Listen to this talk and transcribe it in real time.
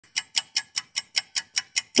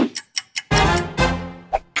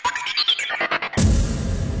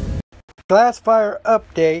Glass fire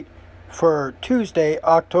update for Tuesday,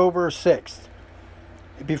 October 6th.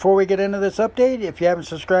 Before we get into this update, if you haven't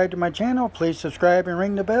subscribed to my channel, please subscribe and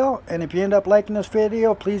ring the bell. And if you end up liking this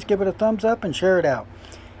video, please give it a thumbs up and share it out.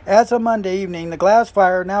 As of Monday evening, the glass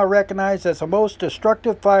fire, now recognized as the most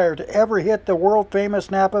destructive fire to ever hit the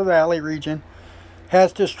world-famous Napa Valley region,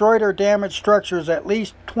 has destroyed or damaged structures at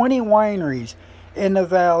least 20 wineries in the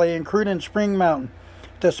valley, including Spring Mountain,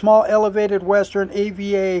 the small elevated western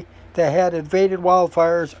AVA that had evaded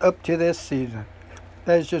wildfires up to this season.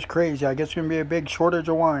 That is just crazy. I guess there's going to be a big shortage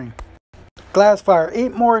of wine. Glass fire.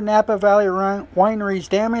 8 more Napa Valley wineries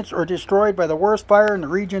damaged or destroyed by the worst fire in the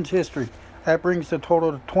region's history. That brings the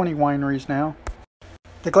total to 20 wineries now.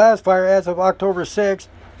 The glass fire, as of October 6th,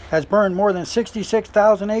 has burned more than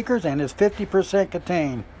 66,000 acres and is 50%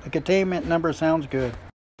 contained. The containment number sounds good.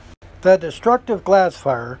 The destructive glass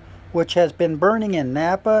fire, which has been burning in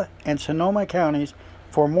Napa and Sonoma counties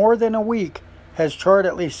for more than a week, has charred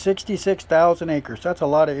at least 66,000 acres. That's a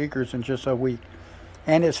lot of acres in just a week.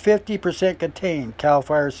 And is 50% contained, CAL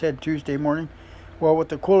FIRE said Tuesday morning. Well, with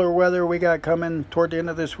the cooler weather we got coming toward the end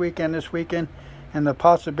of this weekend, and the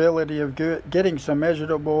possibility of getting some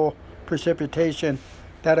measurable precipitation,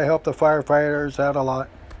 that'll help the firefighters out a lot.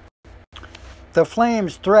 The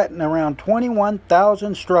flames threaten around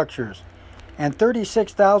 21,000 structures, and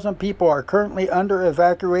 36,000 people are currently under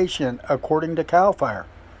evacuation, according to CAL FIRE.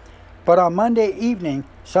 But on Monday evening,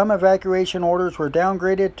 some evacuation orders were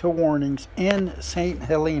downgraded to warnings in St.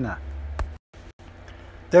 Helena.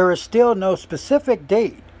 There is still no specific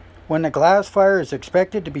date when the glass fire is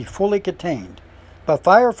expected to be fully contained, but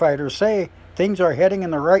firefighters say things are heading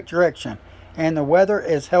in the right direction, and the weather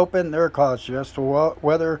is helping their cause. Just the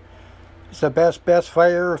weather is the best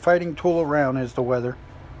firefighting tool around, is the weather.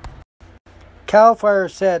 CAL FIRE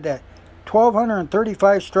said that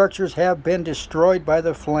 1,235 structures have been destroyed by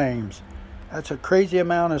the flames. That's a crazy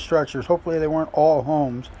amount of structures. Hopefully they weren't all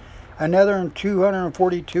homes. Another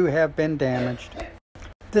 242 have been damaged.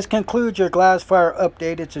 This concludes your glass fire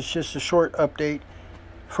update. It's just a short update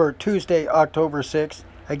for Tuesday, October 6th.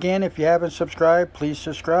 Again, if you haven't subscribed, please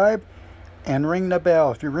subscribe and ring the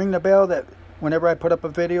bell. If you ring the bell, that whenever I put up a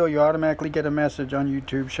video, you automatically get a message on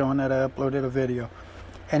YouTube showing that I uploaded a video.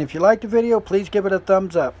 And if you like the video, please give it a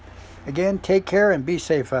thumbs up. Again, take care and be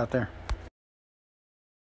safe out there.